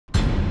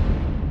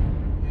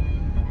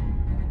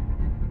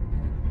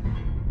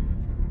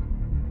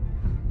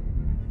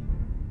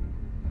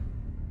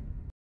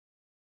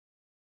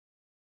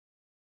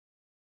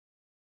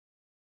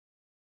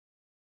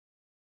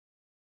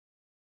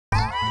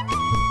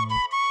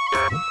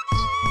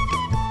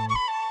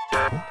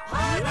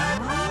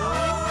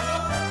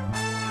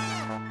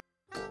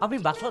আমি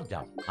বাছত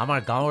যাম আমাৰ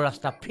গাঁৱৰ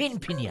ৰাস্তা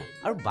ফিনফিনিয়া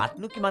আৰু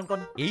বাটনো কিমান কণ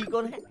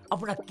এইকণহে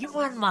আপোনাক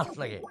কিমান মাছ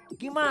লাগে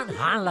কিমান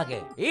হাঁহ লাগে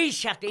এই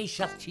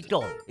চাত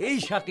চিতল এই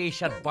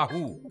চাত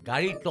বাহু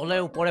গাড়ীৰ তলে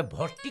ওপৰে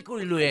ভৰ্তি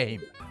কৰি লৈ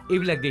আহিম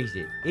এইবিলাক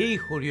দেখিছে এই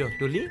সৰিয়হ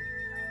তলি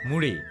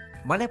মুৰেই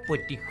মানে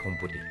পৈতৃক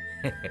সম্পত্তি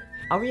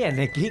আমি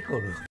এনেকেই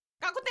কৰোঁ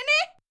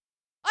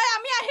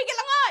আমি আহি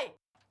গেলাম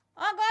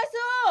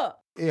গৈছো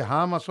এই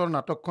হাঁহ মাছৰ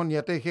নাটকখন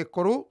ইয়াতে শেষ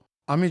কৰোঁ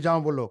আমি যাওঁ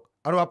বলক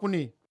আৰু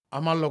আপুনি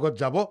আমাৰ লগত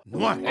যাব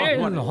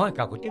নহয়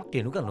কাকতি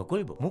তেনেকুৱা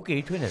নকৰিব মোক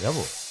এৰি থৈ নাযাব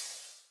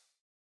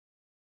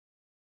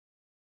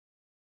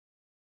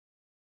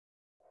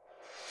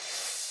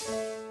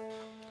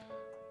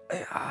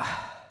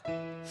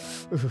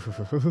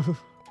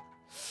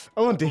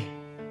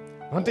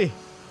ভণ্টি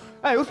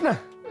উঠ না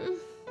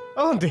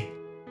ভণ্টি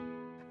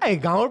এই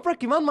গাঁৱৰ পৰা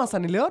কিমান মাছ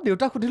আনিলে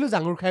দেউতাক সুধিলো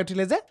জাঙুৰ খাই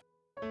উঠিলে যে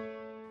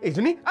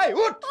এইজনী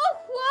উঠ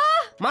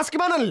মাছ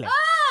কিমান আনিলে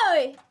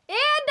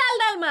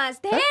ডাল মাছ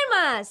ঢেৰ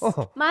মাছ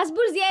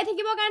মাছবোৰ জীয়াই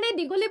থাকিবৰ কাৰণে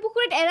দীঘলী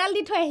পুখুৰীত এৰাল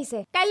দি থৈ আহিছে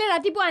কাইলৈ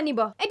ৰাতিপুৱা আনিব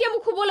এতিয়া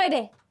মোক শুবলৈ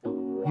দে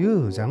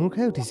জাঙুৰ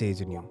খাই উঠিছে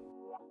এইজনীও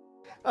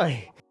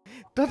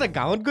তহঁতে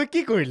গাঁৱত গৈ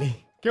কি কৰিলি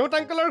কেউট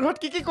আংকলৰ ঘৰত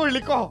কি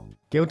কৰিলি ক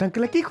কেউট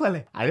আংকলে কি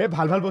খুৱালে আৰে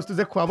ভাল ভাল বস্তু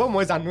যে খুৱাব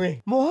মই জানোৱেই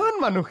মহান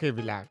মানুহ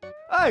সেইবিলাক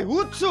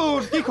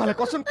উঠছোন কি খুৱালে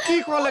কচোন কি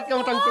খুৱালে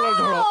কেউট আংকলৰ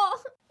ঘৰত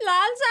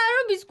লাল চাহ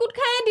আৰু বিস্কুট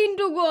খাই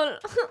দিনটো গ'ল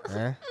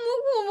মোক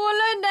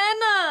শুবলৈ দে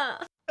না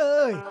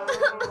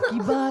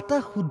কিবা এটা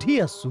সুধি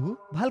আছো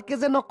ভালকে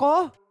যে নক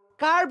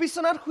কাৰ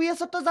বিচনাত শুই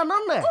আছ তই জান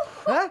নাই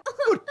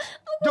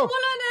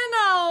শুবলৈ দে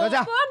না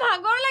বৰ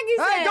ভাগৰ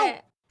লাগিছে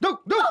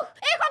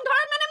এইখন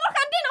ঘৰত মানে মোৰ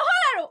শান্তি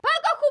নহল আৰু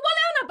ভালকৈ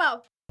শুবলৈও নাপাওঁ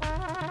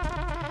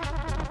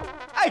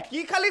কি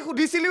খালি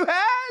সুধিছিলো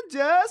হে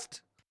জাষ্ট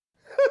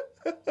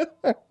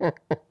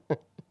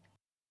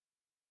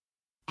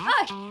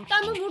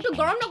তই মোৰ মূৰটো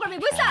গৰম নকৰিবি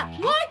বুজিছা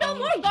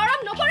মোৰ গৰম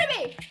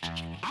নকৰিবি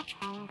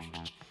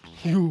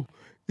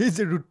এই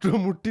যে ৰুদ্ৰ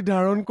মূৰ্তি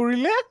ধাৰণ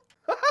কৰিলে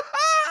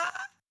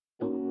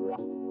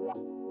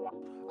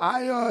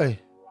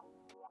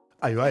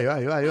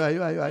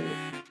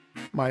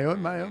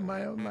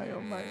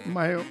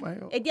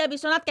এতিয়া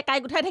বিচনাত কেকাই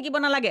গুঠাই থাকিব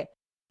নালাগে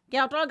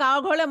কেওটৰ গাঁৱৰ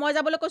ঘৰলৈ মই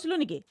যাবলৈ কৈছিলো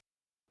নেকি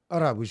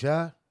বুইছা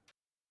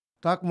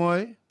তাক মই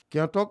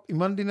কেওটক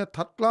ইমান দিনে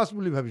 3rd ক্লাছ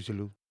বুলি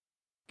ভাবিছিলোঁ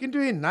কিন্তু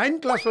এই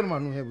 9 ক্লাছৰ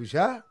মানুহে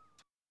বুইছা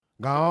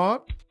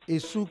গাঁৱত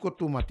এচু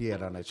কতো মাটি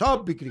এৰা নাই চব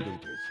বিক্ৰী কৰি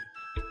থৈছে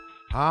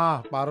হাঁহ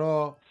পাৰ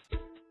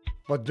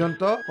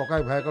পৰ্যন্ত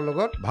ককাই ভায়েকৰ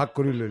লগত ভাগ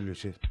কৰি লৈ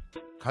লৈছে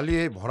খালি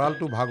এই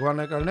ভঁৰালটো ভাগ হোৱা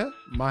নাই কাৰণে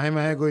মাহে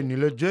মাহে গৈ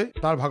নিলজ্জই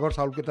তাৰ ভাগৰ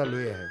চাউলকেইটা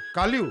লৈ আহে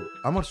কালিও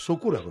আমাৰ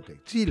চকুৰ আগতে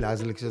যি লাজ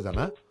লাগিছে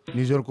জানা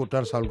নিজৰ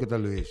কোটাৰ চাউলকেইটা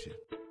লৈ আহিছে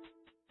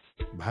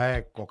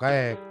ভায়েক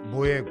ককায়েক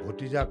বৌয়েক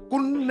ভতিজা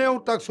কোনেও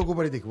তাক চকু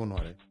পাৰি দেখিব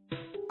নোৱাৰে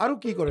আৰু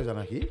কি কৰে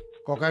জানা সি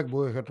ককায়েক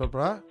বৌয়েকৰ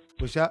পৰা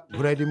পইচা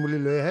ঘূৰাই দিম বুলি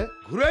লৈ আহে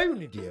ঘূৰাইও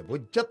নিদিয়ে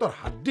বজ্জাতৰ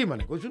হাত দি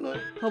মানে কৈছো নহয়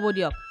হ'ব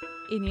দিয়ক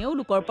এনেও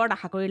লোকৰ ওপৰত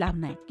আশা কৰি লাভ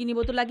নাই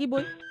কিনিবতো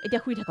লাগিবই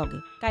এতিয়া শুই থাককে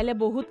কাইলৈ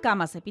বহুত কাম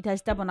আছে পিঠা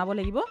চিঠা বনাব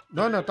লাগিব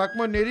নহয় তাক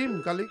মই নেৰিম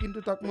কালি কিন্তু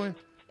তাক মই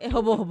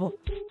হ'ব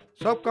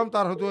চব কাম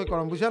তাৰ হয়তো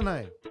কৰাম বুজা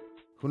নাই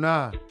শুনা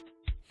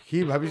সি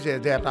ভাবিছে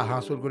যে এটা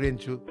হাঁহ চুৰ কৰি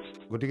আনিছো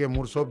গতিকে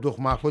মোৰ চব দুখ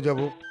মাফ হৈ যাব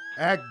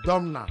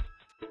একদম না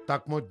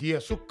তাক মই দি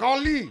আছো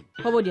কালি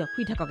হ'ব দিয়ক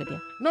শুই থাকক এতিয়া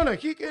নহয়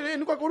সি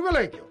এনেকুৱা কৰিব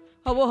লাগে কিয়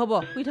হ'ব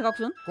শুই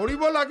থাককচোন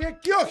কৰিব লাগে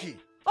কিয় সি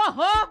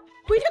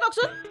শুই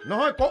থাককচোন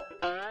নহয়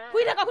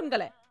শুই থাকক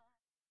সোনকালে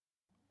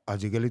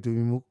আজিকালি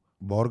তুমি মোক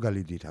বৰ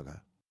গালি দি থাকা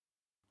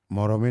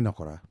মৰমেই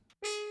নকৰা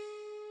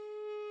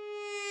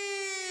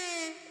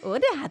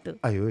দেহাটো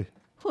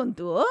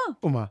ফোনটো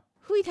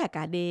শুই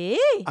থাকা দেই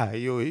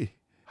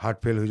হাৰ্ট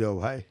ফেল হৈ যাও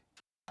ভাই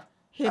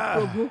হে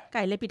প্ৰভু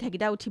কাইলৈ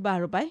পিঠাকেইটা উঠিবা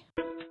আৰু পাই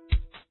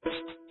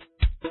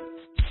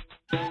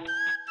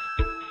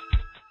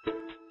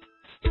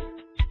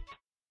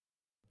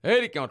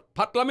হেৰি কেওট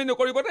ফাটলামি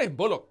নকৰিব দেই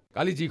বলক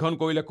কালি যিখন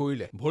কৰিলে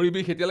ভৰি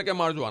বিষ এতিয়ালৈকে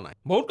মাৰ যোৱা নাই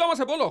বহুত কাম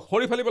আছে বলক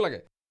খৰি ফালিব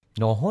লাগে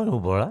নহয়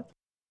বৰা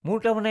মোৰ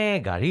তাৰমানে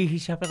গাড়ীৰ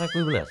হিচাপ এটা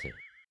কৰিবলৈ আছে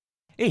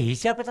এই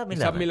হিচাপ এটা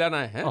মিলা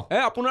নাই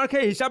আপোনাৰ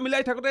সেই হিচাপ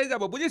মিলাই থাকোঁতেই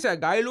যাব বুজিছে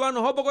গাড়ী লোৱা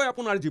নহ'বগৈ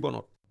আপোনাৰ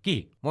জীৱনত কি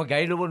মই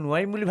গাড়ী ল'ব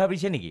নোৱাৰিম বুলি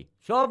ভাবিছে নেকি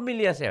চব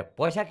মিলি আছে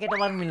পইচা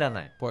কেইটামান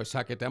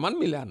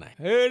মিলা নাই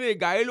হেৰি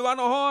গাড়ী লোৱা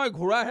নহয়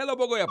ঘোঁৰাহে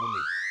ল'বগৈ আপুনি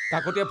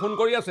কাকতীয়ে ফোন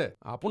কৰি আছে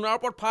আপোনাৰ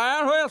ওপৰত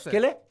ফায়াৰ হৈ আছে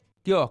কেলে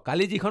কিয়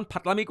কালি যিখন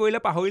ফাটলামি কৰিলে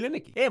পাহৰিলে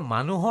নেকি এই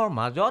মানুহৰ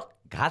মাজত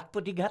ঘাট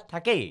প্ৰতিঘাত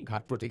থাকেই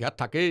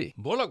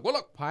বলক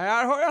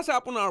ফায়াৰ হৈ আছে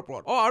আপোনাৰ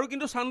ওপৰত আৰু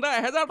কিন্তু চান্দা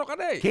 1000 টকা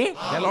দেই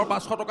তেলৰ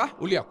 500 টকা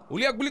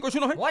উলিয়াক বুলি কৈছো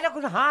নহয় মই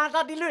দেখোন হাঁহ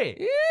এটা দিলোৱে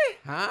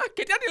হাঁহ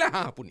কেতিয়া দিলে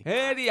হাঁহ আপুনি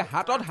হেৰি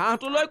হাতত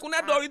হাঁহটো লৈ কোনে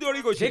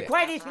দৌৰি গৈছে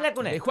দেখুৱাই দিছিলে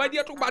কোনে দেখুৱাই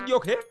দিয়াটো বাদ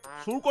দিয়ক হে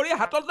চুৰ কৰি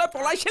হাতত লৈ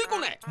পলাইছিল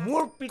কোনে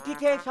মোৰ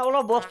পিঠিতে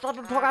চাউলৰ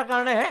বস্তাটো থকাৰ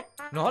কাৰণে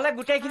নহলে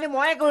গোটেইখিনি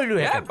ময়ে কৰিলো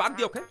বাদ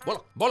দিয়ক হে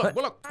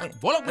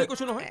বলক বুলি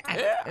কৈছো নহয়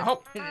আহক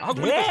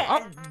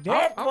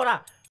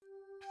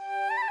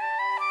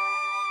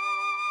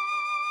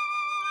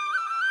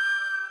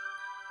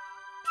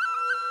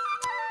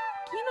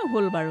কিনো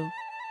হ'ল বাৰু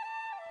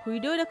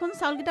খুৰীদেউ দেখোন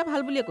চাউলকেইটা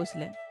ভাল বুলিয়ে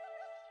কৈছিলে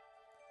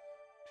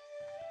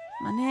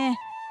মানে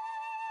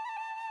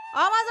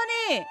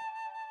মাজনী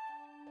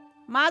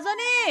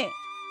মাজনী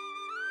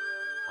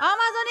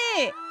মাজনী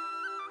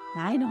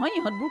নাই নহয়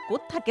ইহঁতবোৰ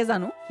ক'ত থাকে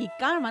জানো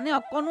শিকাৰ মানে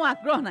অকণো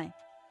আগ্ৰহ নাই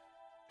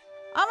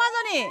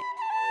মাজনী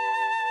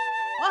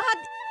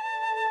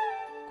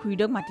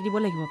খুৰীদক মাতি দিব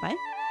লাগিব পাই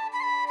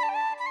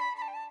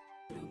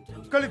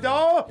কলিতা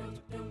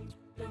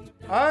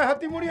আয়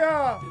হাতীমুৰিয়া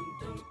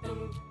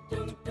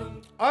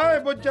আয়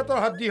বজ্জাতৰ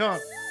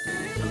হাতীহঁত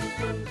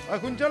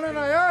শুনছনে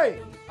নাই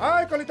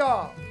আয় কলিতা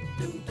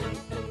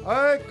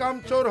আয়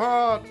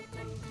কামচোৰহঁত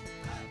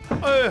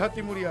আয়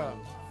হাতীমুৰিয়া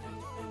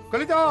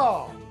কলিতা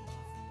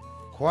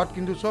খোৱাত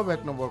কিন্তু চব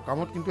এক নম্বৰ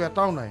কামত কিন্তু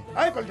এটাও নাই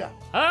আয় কলিতা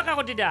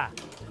কাকতিদা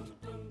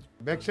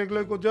বেগ চেগ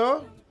লৈ ক'ত যাওঁ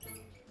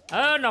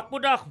নকপো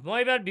মই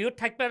এইবাৰ বিহুত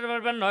থাকিব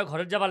নহয়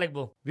ঘৰত যাব লাগিব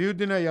বিহুৰ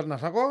দিনা ইয়াত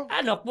নাথাকো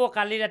নকপো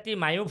কালি ৰাতি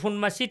মায়েও ফোন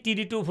মাৰছি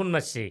তিৰিটোও ফোন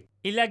মাৰছি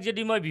ইলাক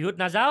যদি মই বিহুত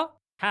নাযাওঁ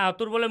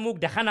সিহঁতৰ বোলে মোক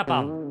দেখা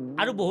নাপাম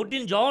আৰু বহুত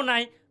দিন যোৱাও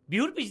নাই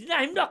বিহুৰ পিছদিনা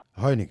আহিম দক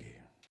হয় নেকি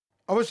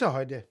অৱশ্যে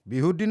হয় দে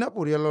বিহুৰ দিনা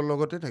পৰিয়ালৰ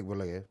লগতে থাকিব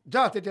লাগে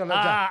যা তেতিয়াহ'লে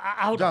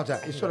যা যা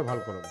ঈশ্বৰে ভাল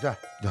কৰক যা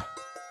যা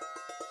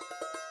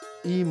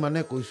ই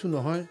মানে কৈছো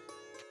নহয়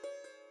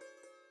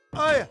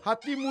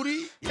হাতীমুৰি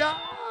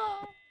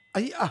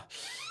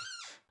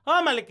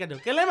মালিক কেনে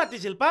কেলে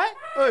মাতিছিল পাই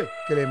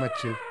কেলে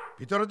মাতিছিল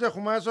ভিতৰত যে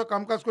সোমাই আছ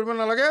কাম কাজ কৰিব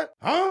নালাগে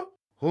হা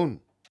শুন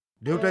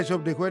দেউতাই চব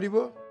দেখুৱাই দিব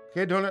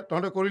সেইধৰণে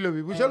তহঁতে কৰি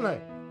ল'বি বুজিছ নাই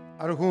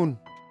আৰু শুন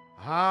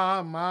হাঁহ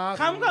মাছ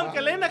খাম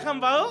কেলে নাখাম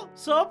বাৰু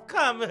চব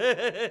খাম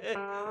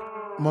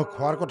মই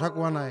খোৱাৰ কথা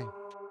কোৱা নাই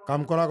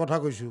কাম কৰাৰ কথা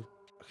কৈছো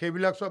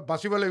সেইবিলাক চব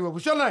বাচিব লাগিব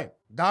বুজিছ নাই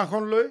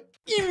দাখন লৈ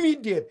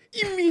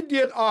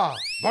ইমিডিয়েট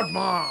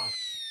বদমাছ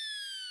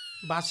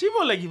বাচিব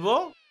লাগিব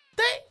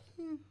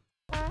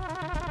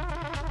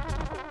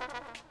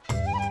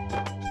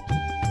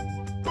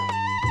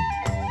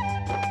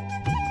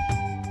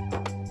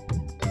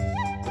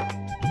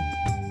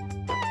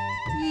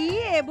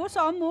এইবোৰ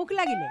চব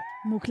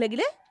মুখ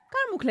লাগিলে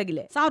কাৰ মুখ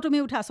লাগিলে চাওঁ তুমি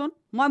উঠাচোন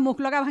মই মুখ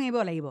লগা ভাঙিব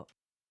লাগিব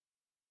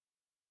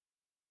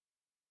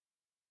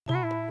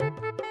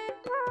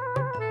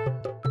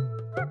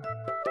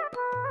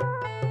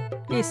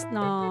কৃষ্ণ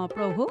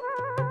প্ৰভু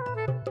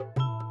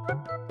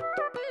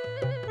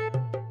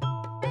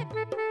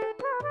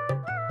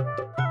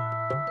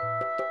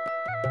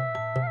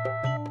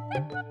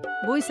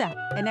বুইছা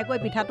এনেকৈ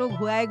পিঠাটো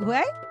ঘূৰাই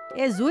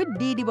এই জুইত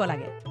দি দিব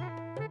লাগে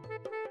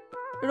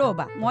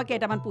ৰ'বা মই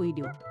কেইটামান পুৰি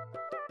দিওঁ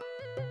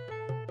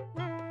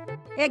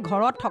এই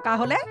ঘৰত থকা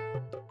হ'লে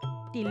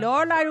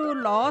তিলৰ লাৰু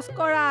লছ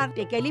কৰা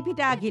টেকেলি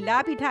পিঠা ঘিলা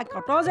পিঠা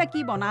কত যে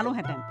কি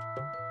বনালোহেঁতেন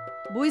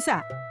বুইছা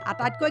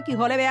আটাইতকৈ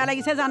কিহলে বেয়া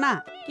লাগিছে জানা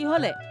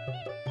কিহলে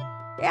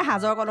এই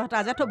সাজৰ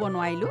কলহটা যে থ'ব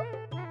নোৱাৰিলোঁ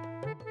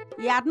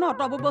ইয়াতনো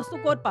অতবোৰ বস্তু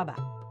ক'ত পাবা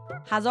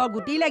সাজৰ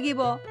গুটি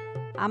লাগিব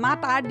আমাৰ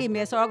তাৰ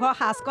ডিমেশ্বৰ ঘৰ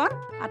সাজকণ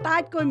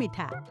আটাইতকৈ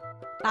মিঠা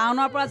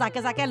টাউনৰ পৰা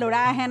জাকে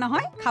ল'ৰা আহে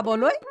নহয়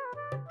খাবলৈ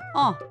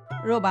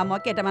ৰ'বা মই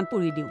কেইটামান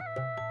পুৰি দিওঁ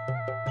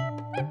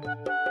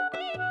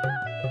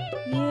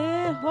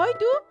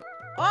হয়তো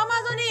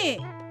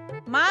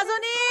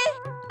মাজনী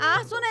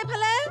আহচোন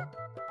এইফালে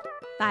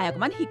তাই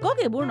অকমান শিকক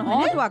এইবোৰ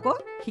নহয় তো আকৌ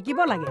শিকিব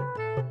লাগে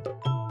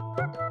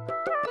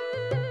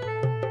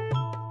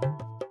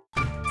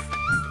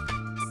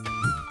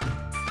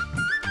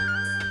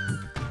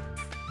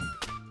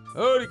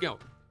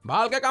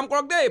ভালকে কাম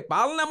কৰক দেই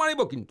পাল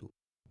নামাৰিব কিন্তু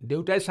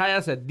দেউতাই চাই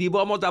আছে দিব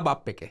মজা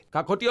বাপেকে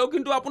কাকতিয়েও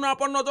কিন্তু আপোনাৰ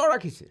ওপৰত নজৰ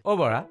ৰাখিছে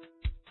বৰা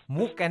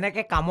মোক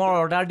কেনেকে কামৰ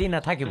অৰ্ডাৰ দি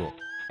নাথাকিব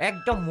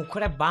একদম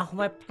মুখৰে বাঁহ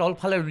সোমাই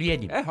তলফালে উলিয়াই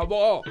দিম হ'ব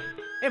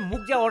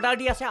মোক যে অৰ্ডাৰ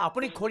দি আছে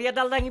আপুনি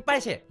খৰিয়াডাল দাঙি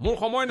পাইছে মোৰ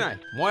সময় নাই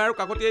মই আৰু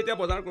কাকতিয়ে এতিয়া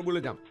বজাৰ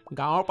কৰিবলৈ যাম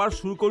গাঁৱৰ পৰা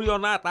চুৰ কৰি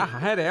অনা এটা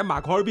হাঁহেৰে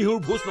মাঘৰ বিহুৰ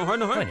ভোজ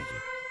নহয় নেকি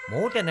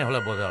ময়ো তেনেহ'লে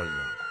বজাৰলৈ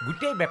যাম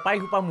গোটেই বেপাৰী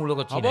সোপা মোৰ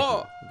লগত হ'ব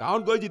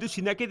গাঁৱত গৈ যিটো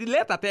চিনাকি দিলে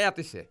তাতে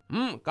আতিছে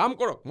কাম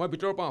কৰক মই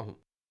ভিতৰৰ পৰা আহোঁ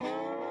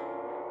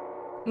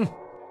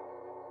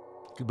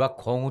কিবা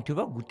খং উঠিব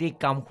গোটেই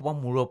কাম সোপা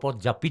মোৰ ওপৰত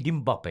জাপি দিম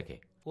বাপেকে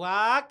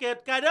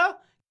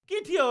কি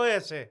থিয় হৈ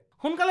আছে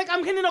সোনকালে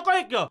কামখিনি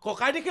নকৰে কিয়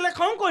ককাই দেখিলে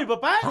খং কৰিব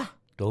পাই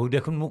তই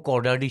দেখোন মোক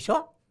অৰ্ডাৰ দিছ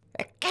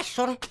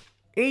একেচৰে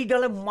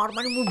এইডালে মাৰ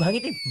মাৰি মোৰ ভাঙি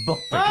দিম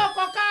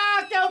ককা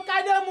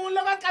মোৰ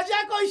লগত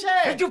কাজিয়া কৰিছে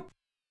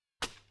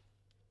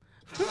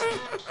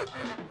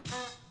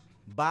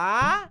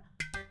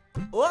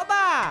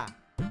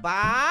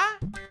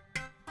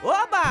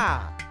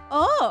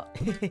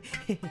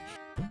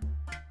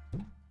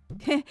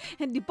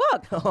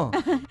দীপক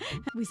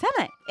বুজিছা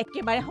নাই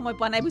একেবাৰে সময়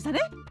পোৱা নাই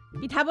বুজিছানে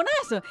পিঠা বনাই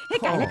আছো সেই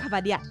কাইলৈ খাবা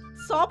দিয়া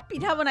চব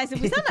পিঠা বনাইছো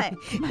বুজিছা নাই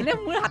মানে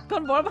মোৰ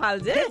হাতখন বৰ ভাল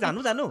যে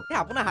জানো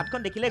আপোনাৰ হাতখন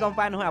দেখিলে গম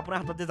পায় নহয় আপোনাৰ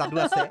হাতত যে যাদু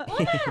আছে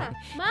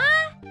মা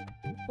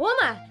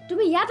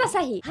তুমি ইয়াত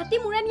আছাহি হাতী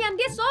মুৰা নিয়ান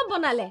দিয়ে চব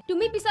বনালে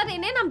তুমি পিছত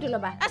এনে নামটো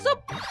ল'বা চব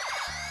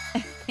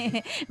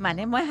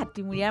মানে মই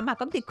হাতীমুৰিয়াৰ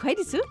মাকক দেখুৱাই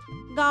দিছো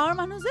গাঁৱৰ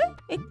মানুহ যে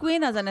একোৱেই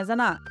নাজানে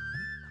জানা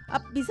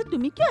পিছত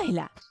তুমি কিয়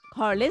আহিলা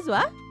ঘৰলৈ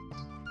যোৱা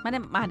মানে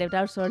মা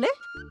দেউতাৰ ওচৰলৈ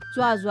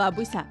যোৱা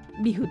বুইছা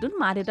বিহুটোত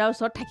মা দেউতাৰ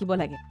ওচৰত থাকিব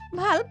লাগে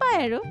ভাল পায়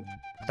আৰু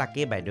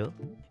তাকে বাইদেউ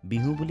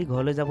বিহু বুলি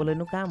ঘৰলৈ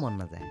যাবলৈনো কাৰ মন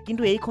নাযায়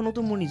কিন্তু এইখনতো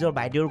মোৰ নিজৰ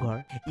বাইদেউৰ ঘৰ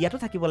ইয়াতো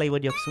থাকিব লাগিব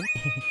দিয়কচোন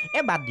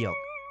বাদ দিয়ক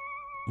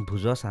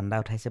ভোজৰ চান্দা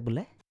উঠাইছে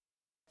বোলে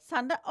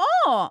চান্দা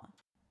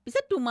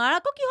পিছে তোমাৰ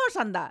আকৌ কিহৰ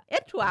চান্দা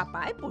থোৱা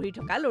পাই পঢ়ি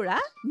থকা ল'ৰা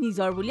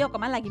নিজৰ বুলি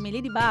অকমান লাগি মেলি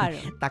দিবা আৰু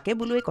তাকে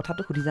বোলো এই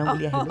কথাটো সুধি যাওঁ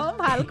বুলি আহিলো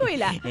ভাল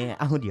কৰিলা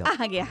আহো দিয়ক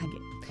আহাগে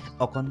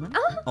অকণমান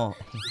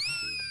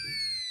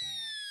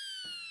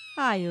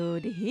আয়ো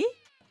দেহি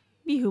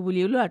বিহু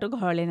বুলিও ল'ৰাটো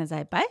ঘৰলৈ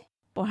নাযায় পাই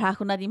পঢ়া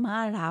শুনাত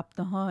ইমান ৰাপ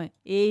নহয়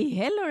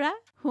এইহে ল'ৰা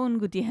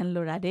সোণগুটিহেন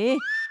ল'ৰা দেই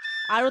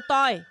আৰু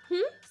তই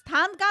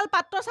স্থান কাল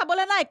পাত্ৰ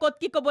চাবলৈ নাই ক'ত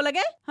কি ক'ব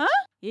লাগে হা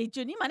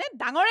এইজনী মানে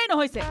ডাঙৰেই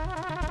নহৈছে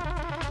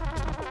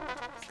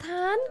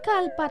স্থান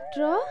কাল পাত্ৰ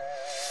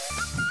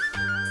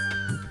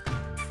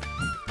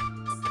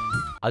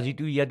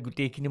আজিতো ইয়াত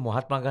গোটেইখিনি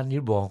মহাত্মা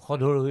গান্ধীৰ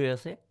বংশধৰ হৈ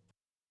আছে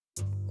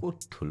ক'ত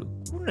থলো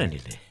কোন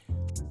আনিলে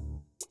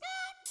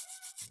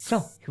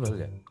চাওঁ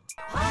সিফালে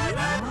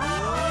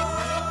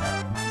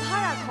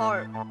ভাড়াঘৰ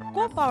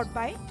co-powered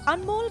by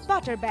Anmol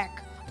Butter Bag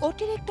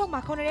অতিৰিক্ত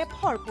মাখনেৰে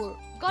ভৰপূৰ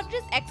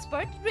Godrej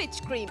Expert Rich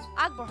Cream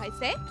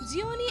আগবঢ়াইছে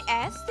Gioni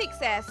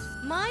S6S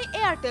My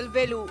Airtel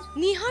Velu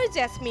Nihar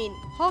Jasmine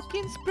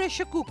Hawkins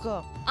Pressure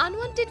Cooker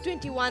Unwanted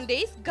 21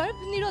 Days Garb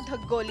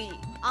Nirodhak Goli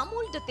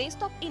Amul The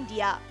Taste of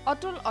India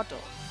Otol Auto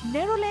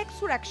Nerolac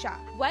Suraksha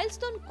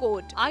Wildstone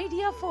Coat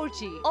Idea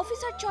 4G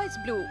Officer Choice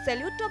Blue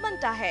Salute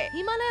Banta Hai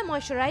Himalaya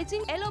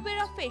Moisturizing Aloe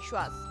Vera Face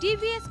Wash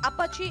TVS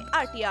Apache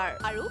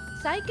RTR Aru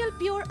Cycle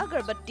Pure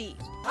Agarbatti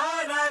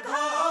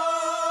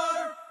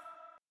Bharaghar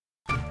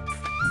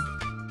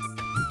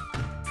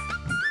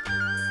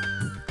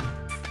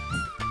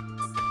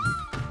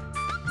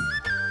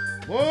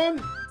কোন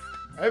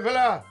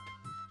এইফালে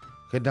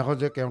সেইদিনাখন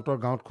যে কেওঁতৰ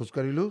গাঁৱত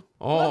খোজকাঢ়িলো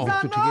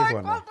ঠিকেই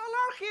হোৱা নাই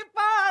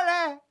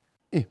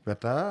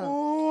বেটা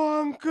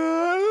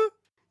uncle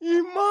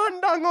ইমান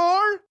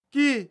ডাঙৰ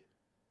কি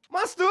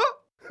মাছটো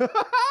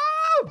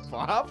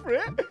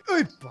বাপৰে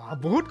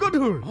বহুত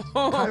গধুৰ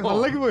ভাল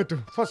লাগিব এইটো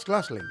ফাৰ্ষ্ট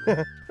ক্লাছ লাগিব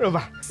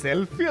ৰবা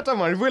চেলফি এটা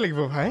মাৰিবই লাগিব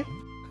ভাই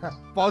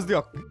পজ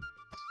দিয়ক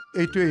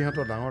এইটোৱে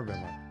ইহঁতৰ ডাঙৰ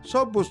বেমাৰ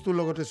সব বস্তুৰ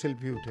লগতে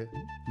চেলফি উঠে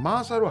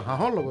মাছ আৰু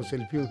হাঁহৰ লগত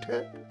চেলফি উঠে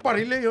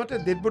পাৰিলে ইহঁতে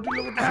ডেড বডিৰ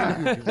লগত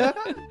চেলফি উঠিব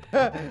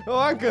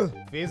আংকল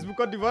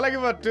ফেচবুকত দিব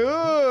লাগিব যে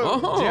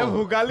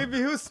ভোগালী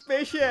বিহু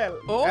স্পেচিয়েল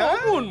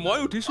মই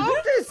উঠিছো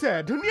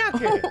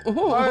ধুনীয়াকে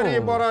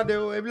বৰা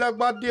দেও এইবিলাক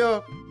বাদ দিয়ক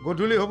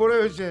গধূলি হবৰে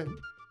হৈছে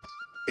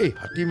এই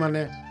হাতী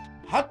মানে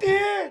হাতী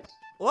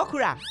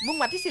খুৰা মোক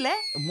মাতিছিলে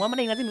মই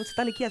মানে ইংৰাজী নোটছ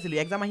এটা লিখি আছিলো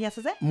এক্সাম আহি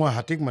আছে যে মই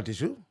হাতীক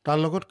মাতিছো তাৰ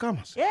লগত কাম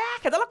আছে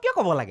সেইডালক কিয়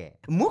ক'ব লাগে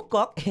মোক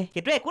কওক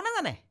সেইটো একো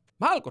নাজানে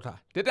ভাল কথা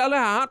তেতিয়াহ'লে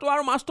হাঁহটো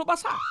আৰু মাছটো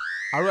পাছা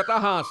আৰু এটা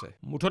হাঁহ আছে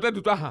মুঠতে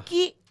দুটা হাঁহ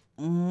কি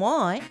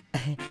মই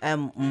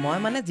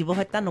মানে জীৱ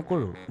হত্যা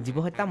নকৰোঁ জীৱ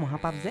হত্যা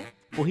মহাপাপ যে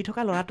পঢ়ি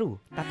থকা ল'ৰাটো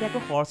তাতে আকৌ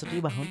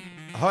সৰস্বতীৰ বাহন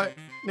হয়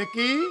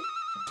নেকি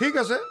ঠিক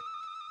আছে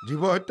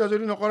জীৱ হত্যা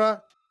যদি নকৰা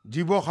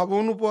জীৱ খাবও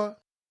নোপোৱা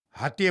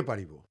হাতীয়ে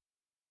পাৰিব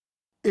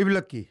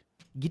এইবিলাক কি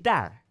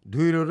গীটাৰ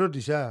ধুই ৰ'দত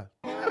দিছা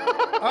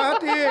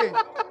হাতী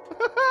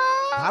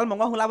ভাল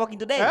মঙহ ওলাব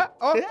কিন্তু দেই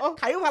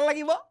খায়ো ভাল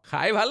লাগিব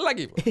খাই ভাল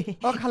লাগিব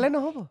খালে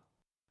নহ'ব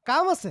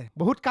কাম আছে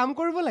বহুত কাম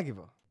কৰিব লাগিব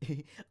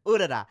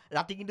দাদা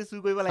ৰাতি কিন্তু চুৰ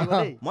কৰিব লাগিব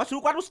দেই মই চুৰ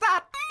কৰাটো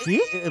ষ্টাৰ্ট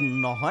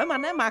নহয়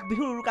মানে মাঘ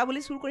বিহুৰ উৰুকা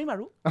বুলি চুৰ কৰিম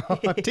আৰু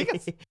ঠিক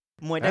আছে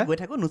মই এতিয়া গৈ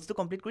থাকো নোটছটো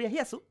কমপ্লিট কৰি আহি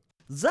আছো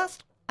জাষ্ট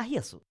আহি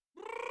আছো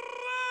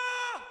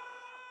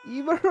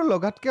ইবাৰ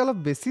লগাতকে অলপ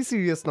বেছি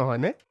চিৰিয়াছ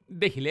নহয়নে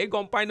দেখিলেই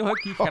গম পাই নহয়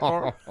কি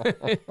খেতৰ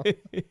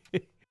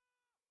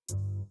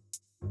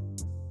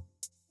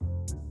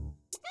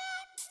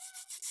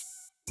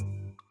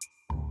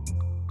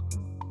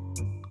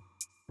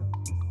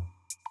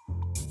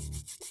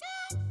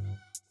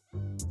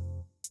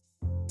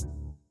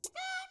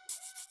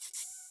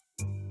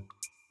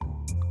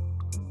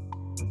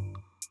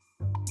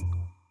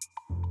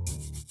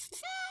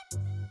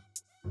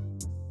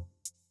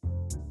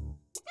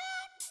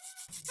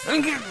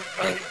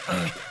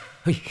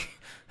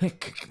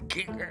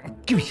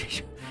কি বিচাৰিছ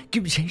কি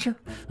বিচাৰিছ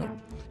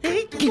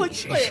কি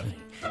বিচাৰিছ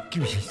কি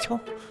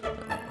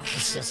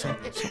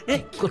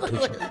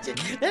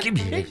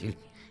বিচাৰিছ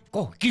ক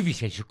কি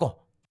বিচাৰিছ ক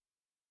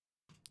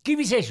কি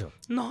বিচাৰিছ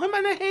নহয়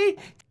মানে সেই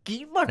কি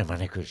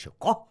মানে কৰিছ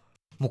ক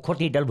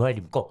মুখত এইডাল ভৰাই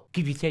দিম ক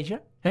কি বিচাৰিছ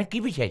হে কি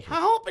বিচাৰিছ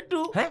হাঁহৰ পেটু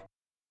হে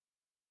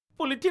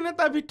পলিথিন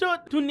এটাৰ ভিতৰত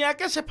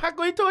ধুনীয়াকে চেফা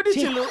কৰি থৈ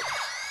দিছিলো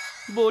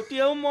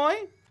বৌতিয়াও মই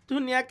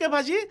ধুনীয়াকে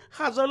ভাজি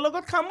সাজৰ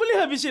লগত খাম বুলি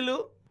ভাবিছিলো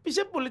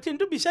পিছে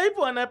পলিথিনটো বিচাৰি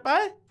পোৱা নাই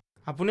পাই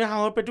আপুনি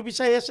হাঁহৰ পেটু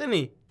বিচাৰি আছে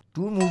নি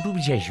তোৰ মূৰটো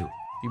বিচাৰিছো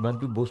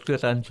ইমানটো বস্তু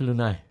এটা আনিছিলো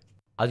নাই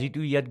আজিতো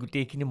ইয়াত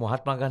গোটেইখিনি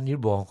মহাত্মা গান্ধীৰ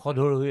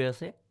বংশধৰ হৈ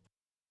আছে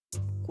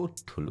ক'ত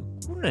থলো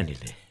কোন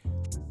আনিলে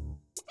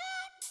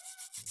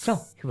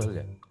চাওঁ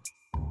সিফালে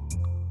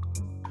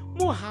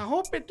মোৰ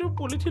হাঁহৰ পেটুৰ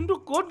পলিথিনটো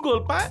ক'ত গ'ল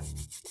পাই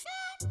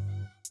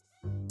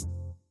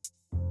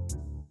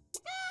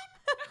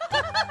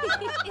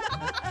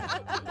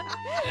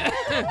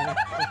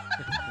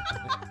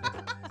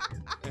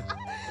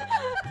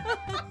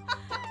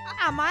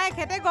আমাৰ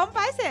এখেতে গম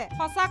পাইছে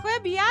সঁচাকৈয়ে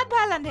বিয়াত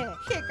ভাল ৰান্ধে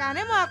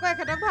সেইকাৰণে মই আকৌ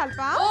এখেতক ভাল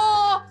পাওঁ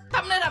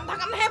তাৰমানে ৰন্ধা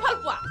কাৰণেহে ভাল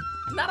পোৱা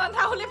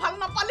নাৰান্ধা হ'লে ভাল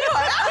নাপালে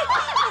হয়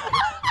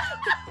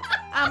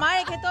আমাৰ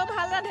এখেতেও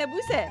ভাল ৰান্ধে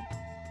বুজিছে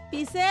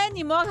পিছে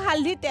নিমখ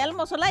হালধি তেল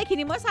মছলা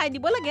এইখিনি মই চাই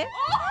দিব লাগে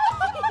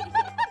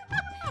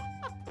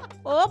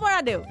অ'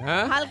 বৰাদেউ হা?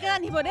 ভালকে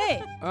ৰান্ধিব দেই।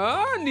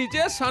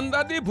 নিজে চান্দা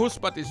দি ভোজ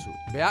পাতিছো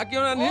বেয়া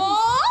কিয় ৰান্ধিম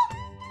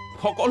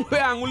সকলোৱে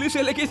আঙুলি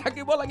চেলেকি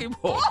থাকিব লাগিব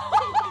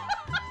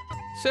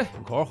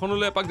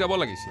ঘৰখনলৈ এপাক যাব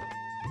লাগিছিল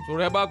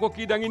চোৰে বা আকৌ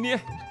কি দাঙি নিয়ে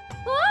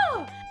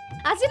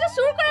আজিতো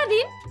চুৰ কৰা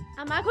দিন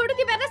আমাৰ ঘৰটো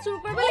কিবা এটা চুৰ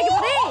কৰিব লাগিব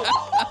দেই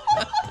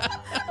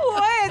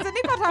ঐ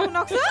এজনী কথা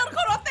শুনকচোন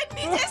ঘৰতে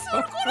নিজে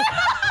চুৰ কৰে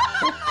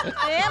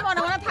এ মনে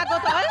মনে থাকো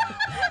তই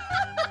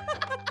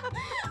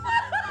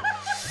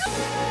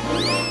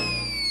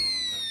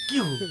কি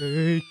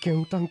এই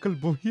কেউট আংকল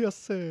বহি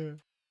আছে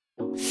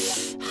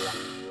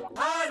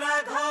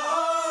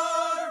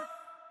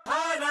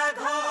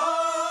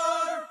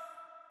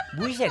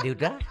বুজিছে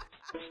দেউতা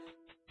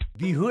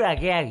বিহুৰ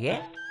আগে আগে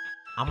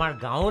আমাৰ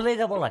গাঁৱলৈ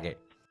যাব লাগে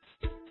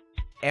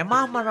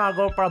এমাহ মানৰ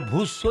আগৰ পৰা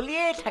ভোজ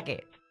চলিয়েই থাকে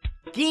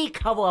কি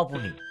খাব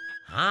আপুনি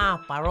হাঁহ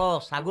পাৰ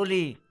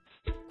ছাগলী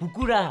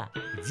কুকুৰা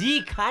যি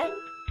খায়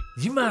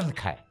যিমান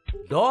খায়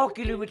 10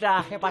 কিলোমিটাৰ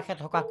আশে পাশে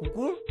থকা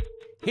কুকুৰ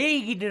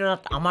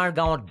সেইকেইদিনত আমাৰ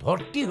গাঁৱত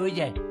ভৰ্তি হৈ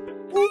যায়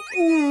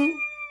কুকুৰ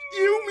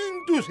ইউ মিন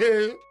টু সে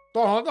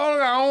তহঁতৰ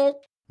গাঁৱত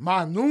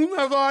মানুহ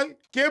নাযায়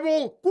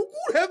কেৱল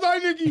কুকুৰহে যায়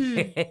নেকি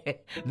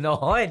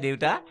নহয়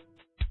দেউতা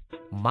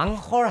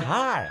মাংসৰ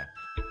হাড়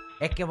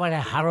একেবাৰে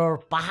হাড়ৰ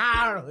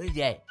পাহাৰ হৈ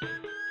যায়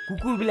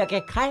কুকুৰবিলাকে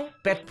খাই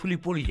পেট ফুলি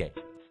পৰি যায়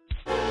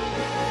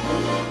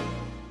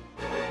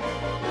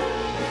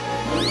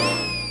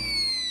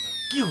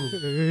কি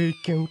এই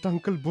কেউট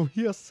আংকল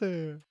বহি আছে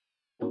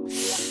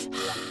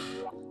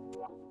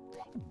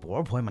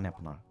বৰ ভয় মানে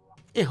আপোনাৰ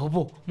এ হ'ব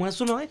মই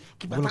আছো নহয়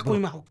কিবা এটা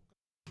কৰিম আহক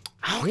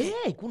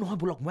একো নহয়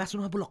বোলক মই আছো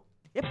নহয় বোলক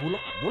এ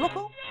বোলক বোলক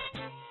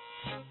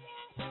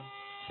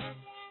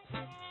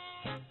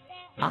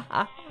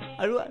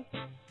আৰু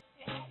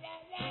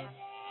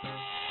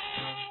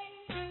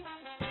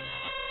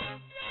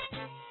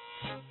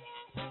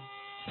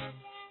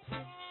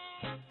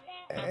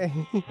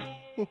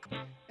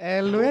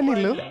লৈ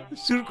আনিলো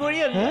চুৰ কৰি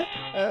আনিলা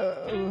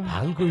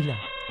ভাল কৰিলা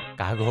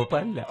কাৰ ঘৰৰ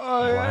পৰা আনিলা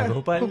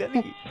ঘৰৰ পৰা আনিলা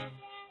নেকি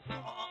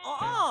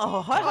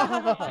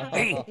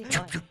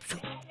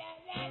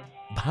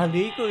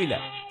ভালেই কৰিলা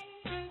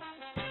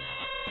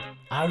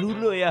আৰু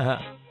লৈ আহা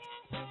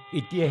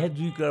এতিয়াহে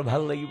জুই কৰা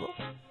ভাল লাগিব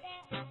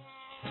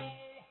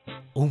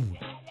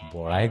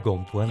বৰাই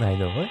গম পোৱা নাই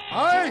নহয়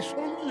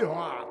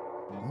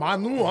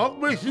মানুহক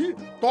বেছি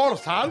তৰ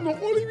চাল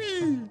নকৰিবি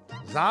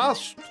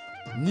জাষ্ট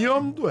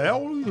নিয়মটোহে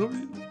কৰি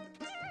থবি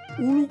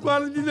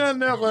উৰুকাৰ দিনা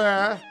এনেকৈ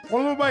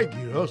কোনোবাই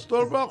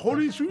গৃহস্থৰ পৰা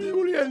খৰি চুৰি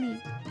কৰি আনি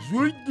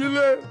জুইত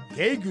দিলে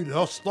সেই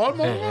গৃহস্থৰ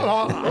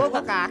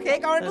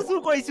সেইকাৰণেতো চুৰ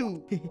কৰিছো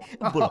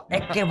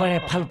একেবাৰে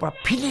ফালৰ পৰা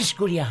ফিনিছ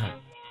কৰি আহা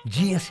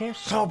যি আছে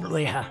চব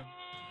লৈ আহা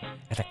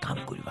এটা কাম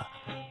কৰিবা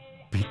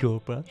ভিতৰৰ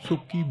পৰা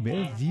চকী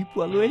মেজ যি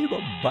পোৱা লৈ আহিবা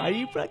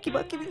বাৰীৰ পৰা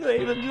কিবা কিবি লৈ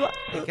আহিবা যোৱা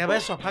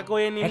একেবাৰে চফা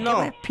কৰি আনিম ন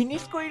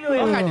ফিনিছ কৰি লৈ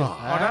আহিবা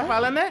অৰ্ডাৰ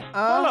পালেনে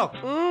বলক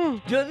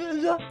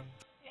যোৱা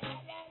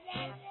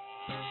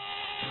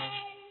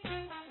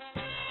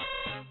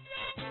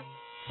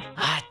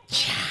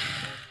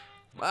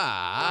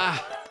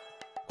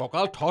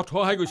কঁকাল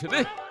থহাই গৈছে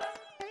দেই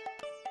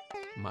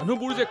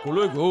মানুহবোৰ যে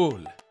কলৈ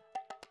গ'ল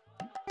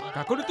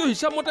কাকতিটো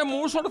হিচাপ মতে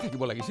মোৰ ওচৰতে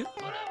থাকিব লাগিছিল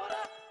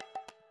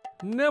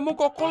নে মোক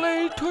অকলে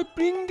এৰি থৈ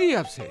প্ৰিং দি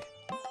আছে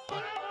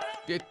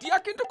তেতিয়া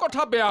কিন্তু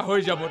কথা বেয়া হৈ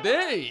যাব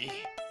দেই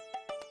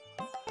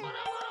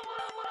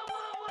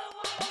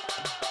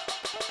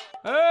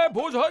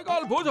ভোজ হৈ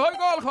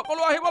গ'ল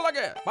সকলো আহিব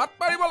লাগে ভাত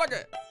পাৰিব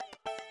লাগে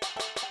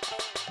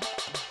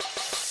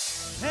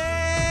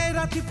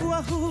ৰাতিপুৱা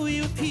শুই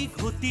উঠি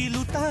ঘটি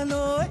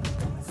লুটালৈ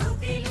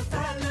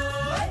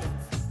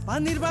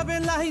পানীৰ বাবে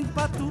লাইন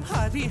পাতো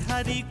হাৰি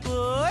হাৰি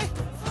কৈ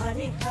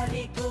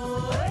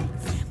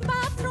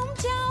বাথৰুম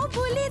যাওঁ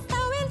বুলি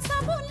টাৱেল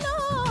চাবোন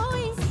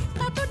লৈ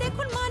তাতো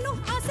দেখোন মানুহ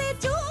আছে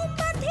জুম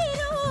বান্ধি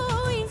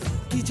ৰৈ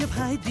কি যে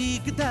ভাই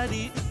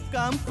দিগদাৰি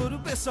কাম কৰো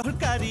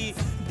বেচৰকাৰী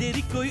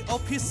দেৰিকৈ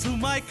অফিচ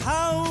সোমাই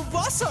খাওঁ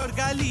বছৰ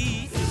গালি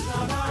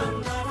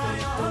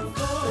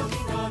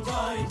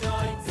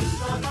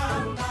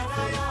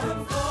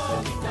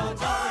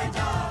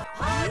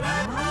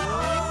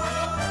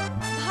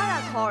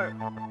ভাড়াঘৰ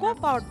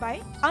co-powered by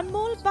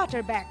Anmol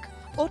Butter Bag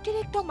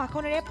অতিৰিক্ত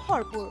মাখনেৰে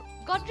ভৰপূৰ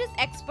Godrej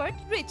Expert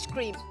Rich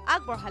Cream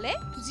আগবঢ়ালে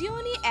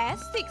Gioni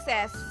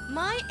S6S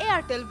My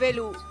Airtel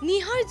Velu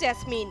Nihar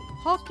Jasmine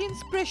Hawkins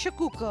Pressure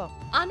Cooker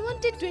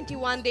Unwanted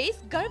 21 Days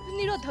Garbh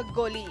Nirodhak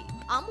Goli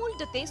Amul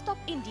The Taste of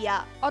India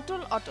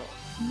Otol Auto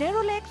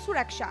Nerolac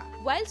Suraksha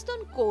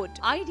Wildstone Code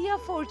Idea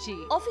 4G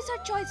Officer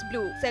Choice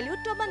Blue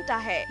Salute to Banta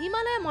Hai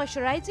Himalaya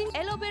Moisturizing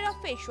Aloe Vera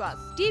Face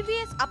Wash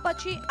TVS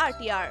Apache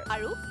RTR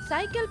Aru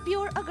Cycle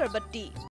Pure Agarbatti